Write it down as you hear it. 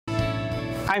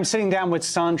I'm sitting down with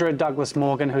Sandra Douglass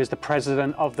Morgan, who is the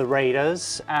president of the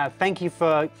Raiders. Thank you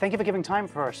for giving time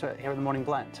for us here at the Morning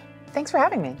Blend. Thanks for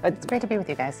having me. It's great to be with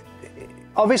you guys.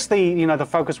 Obviously, you know, the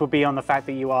focus will be on the fact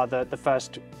that you are the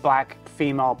first black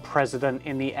female president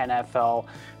in the NFL.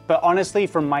 But honestly,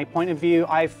 from my point of view,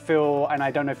 I feel, and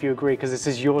I don't know if you agree because this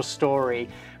is your story,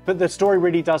 but the story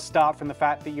really does start from the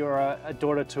fact that you're a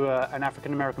daughter to an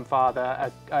African-American father,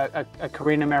 a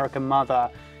Korean-American mother.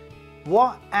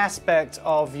 What aspect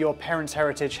of your parents'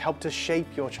 heritage helped to shape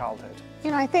your childhood?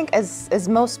 You know, I think as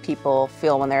most people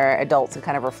feel when they're adults and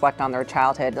kind of reflect on their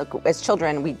childhood, look, as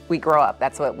children, we grow up.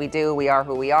 That's what we do. We are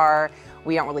who we are.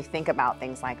 We don't really think about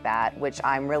things like that, which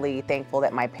I'm really thankful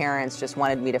that my parents just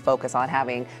wanted me to focus on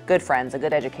having good friends, a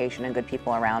good education, and good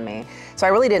people around me. So I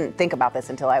really didn't think about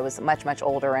this until I was much, much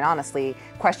older. And honestly,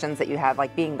 questions that you have,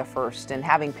 like being the first and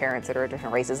having parents that are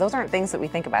different races, those aren't things that we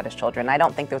think about as children. I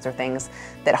don't think those are things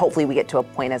that hopefully we get to a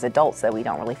point as adults that we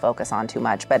don't really focus on too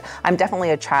much. But I'm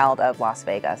definitely a child of Las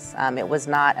Vegas. It was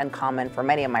not uncommon for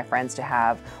many of my friends to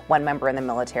have one member in the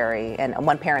military and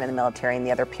one parent in the military and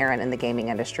the other parent in the gaming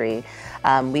industry.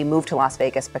 We moved to Las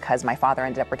Vegas because my father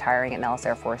ended up retiring at Nellis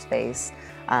Air Force Base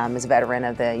as a veteran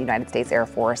of the United States Air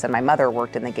Force, and my mother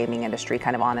worked in the gaming industry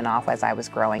kind of on and off as I was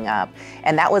growing up.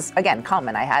 And that was, again,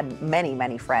 common. I had many,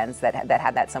 many friends that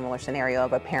had that similar scenario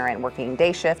of a parent working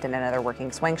day shift and another working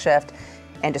swing shift,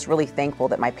 and just really thankful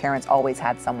that my parents always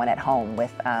had someone at home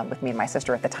with me and my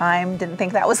sister at the time. Didn't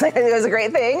think that was it was a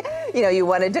great thing. You know, you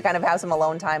wanted to kind of have some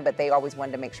alone time, but they always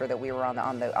wanted to make sure that we were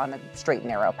on the straight and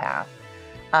narrow path.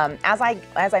 As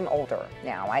I'm older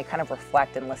now, I kind of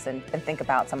reflect and listen and think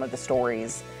about some of the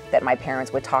stories that my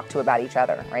parents would talk to about each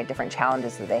other, right? Different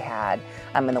challenges that they had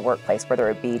in the workplace, whether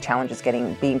it be challenges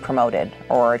being promoted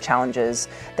or challenges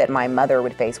that my mother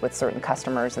would face with certain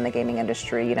customers in the gaming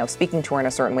industry, you know, speaking to her in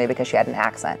a certain way because she had an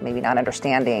accent, maybe not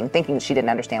understanding, thinking she didn't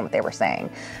understand what they were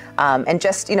saying. And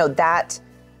just, you know, that,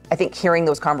 I think hearing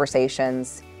those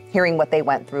conversations, hearing what they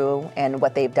went through and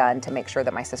what they've done to make sure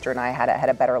that my sister and I had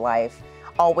a better life,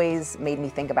 always made me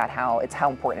think about how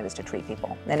important it is to treat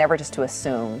people and never just to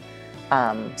assume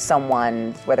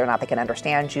someone, whether or not they can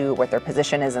understand you, what their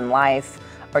position is in life,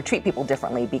 or treat people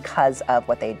differently because of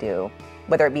what they do,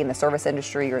 whether it be in the service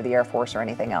industry or the Air Force or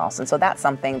anything else. And so that's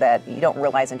something that you don't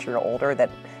realize until you're older that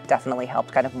definitely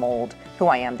helped kind of mold who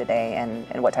I am today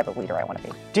and what type of leader I want to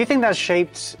be. Do you think that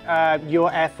shaped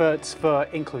your efforts for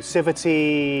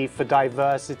inclusivity, for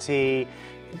diversity,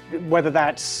 whether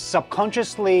that's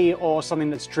subconsciously or something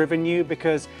that's driven you?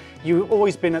 Because you've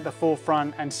always been at the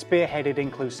forefront and spearheaded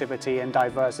inclusivity and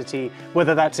diversity,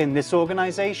 whether that's in this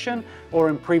organization or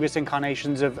in previous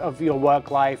incarnations of your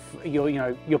work life,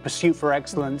 your pursuit for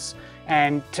excellence,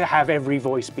 and to have every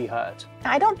voice be heard.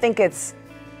 I don't think it's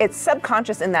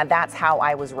subconscious in that that's how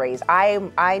I was raised.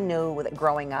 I knew that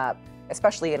growing up,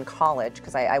 especially in college,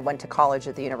 because I went to college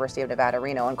at the University of Nevada,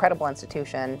 Reno, incredible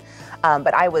institution,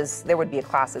 but there would be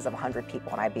classes of 100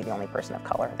 people and I'd be the only person of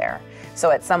color there.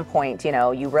 So at some point, you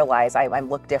know, you realize I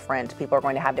look different, people are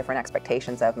going to have different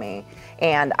expectations of me,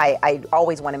 and I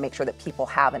always want to make sure that people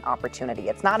have an opportunity.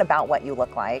 It's not about what you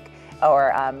look like,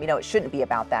 or you know, it shouldn't be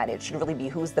about that. It should really be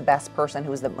who's the best person,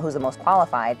 who's the most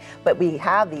qualified. But we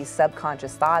have these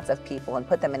subconscious thoughts of people and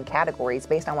put them in categories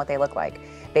based on what they look like,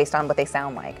 based on what they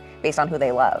sound like, based on who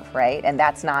they love, right? And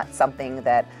that's not something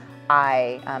that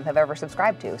I have ever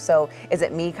subscribed to. So is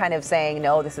it me kind of saying,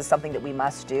 no, this is something that we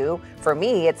must do? For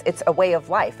me, it's a way of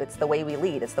life. It's the way we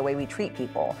lead. It's the way we treat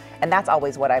people. And that's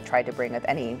always what I've tried to bring with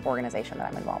any organization that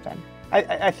I'm involved in.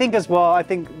 I think as well, I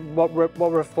think what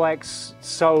reflects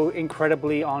so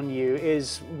incredibly on you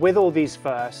is with all these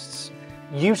firsts,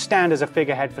 you stand as a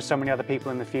figurehead for so many other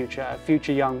people in the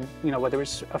future young, you know, whether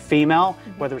it's a female,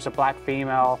 whether it's a black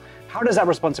female. How does that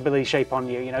responsibility shape on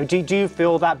you? You know, do you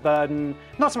feel that burden,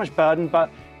 not so much burden, but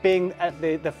being at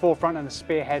the forefront and the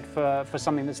spearhead for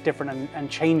something that's different and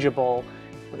changeable?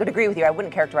 I would agree with you. I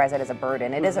wouldn't characterize it as a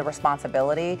burden. It is a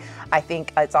responsibility. I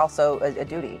think it's also a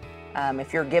duty.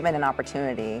 If you're given an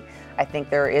opportunity, I think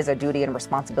there is a duty and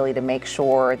responsibility to make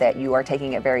sure that you are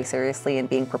taking it very seriously and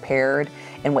being prepared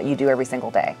in what you do every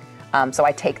single day. So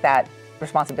I take that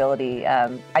responsibility,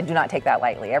 I do not take that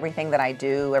lightly. Everything that I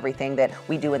do, everything that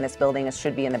we do in this building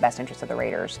should be in the best interest of the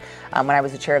Raiders. When I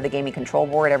was the chair of the Gaming Control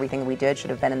Board, everything we did should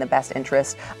have been in the best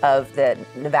interest of the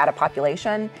Nevada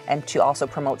population and to also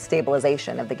promote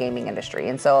stabilization of the gaming industry.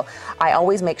 And so I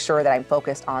always make sure that I'm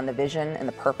focused on the vision and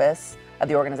the purpose of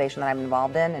the organization that I'm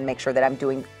involved in and make sure that I'm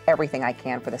doing everything I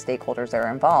can for the stakeholders that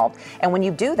are involved. And when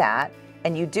you do that,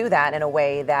 And you do that in a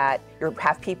way that you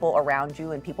have people around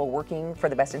you and people working for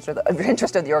the best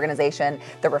interest of the organization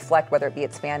that reflect, whether it be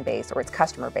its fan base or its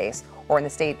customer base, or in the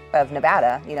state of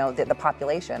Nevada, you know, the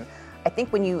population. I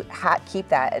think when you keep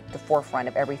that at the forefront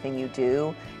of everything you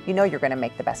do, you know you're going to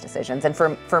make the best decisions. And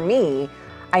for me,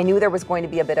 I knew there was going to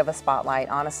be a bit of a spotlight.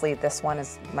 Honestly, this one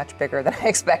is much bigger than I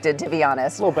expected, to be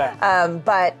honest. A little bit.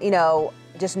 But, you know,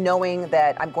 just knowing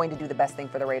that I'm going to do the best thing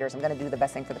for the Raiders, I'm going to do the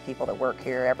best thing for the people that work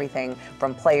here, everything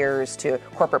from players to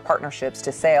corporate partnerships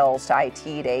to sales to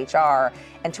IT to HR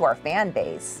and to our fan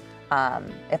base.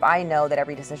 If I know that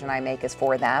every decision I make is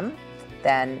for them,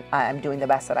 then I'm doing the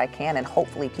best that I can, and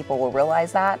hopefully people will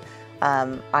realize that.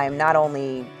 I'm not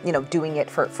only, you know, doing it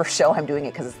for show, I'm doing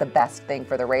it because it's the best thing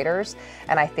for the Raiders.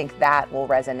 And I think that will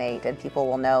resonate, and people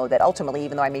will know that ultimately,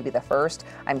 even though I may be the first,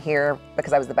 I'm here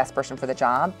because I was the best person for the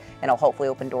job, and it'll hopefully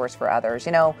open doors for others.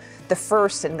 You know, the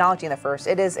first, acknowledging the first,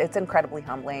 it's incredibly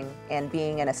humbling. And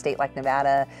being in a state like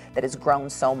Nevada that has grown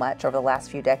so much over the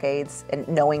last few decades, and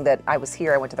knowing that I was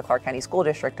here, I went to the Clark County School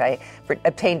District, I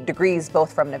obtained degrees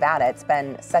both from Nevada. It's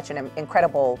been such an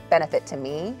incredible benefit to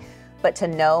me. But to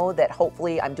know that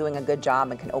hopefully I'm doing a good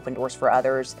job and can open doors for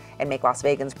others and make Las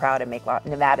Vegans proud and make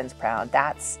Nevadans proud,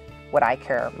 that's what I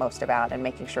care most about, and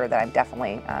making sure that I'm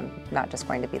definitely not just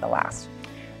going to be the last.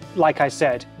 Like I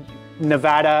said,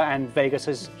 Nevada and Vegas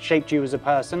has shaped you as a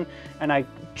person, and I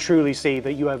truly see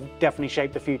that you have definitely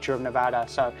shaped the future of Nevada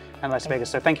and Las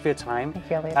Vegas. So thank you for your time. Thank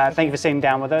you, Elliott. Thank you for sitting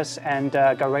down with us, and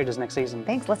go Raiders next season.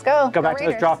 Thanks, let's go. Go back to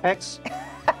those draft picks.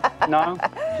 No?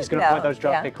 She's going to avoid those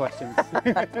draft pick questions.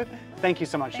 Thank you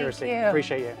so much, seriously. You.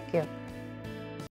 Appreciate you. Thank you.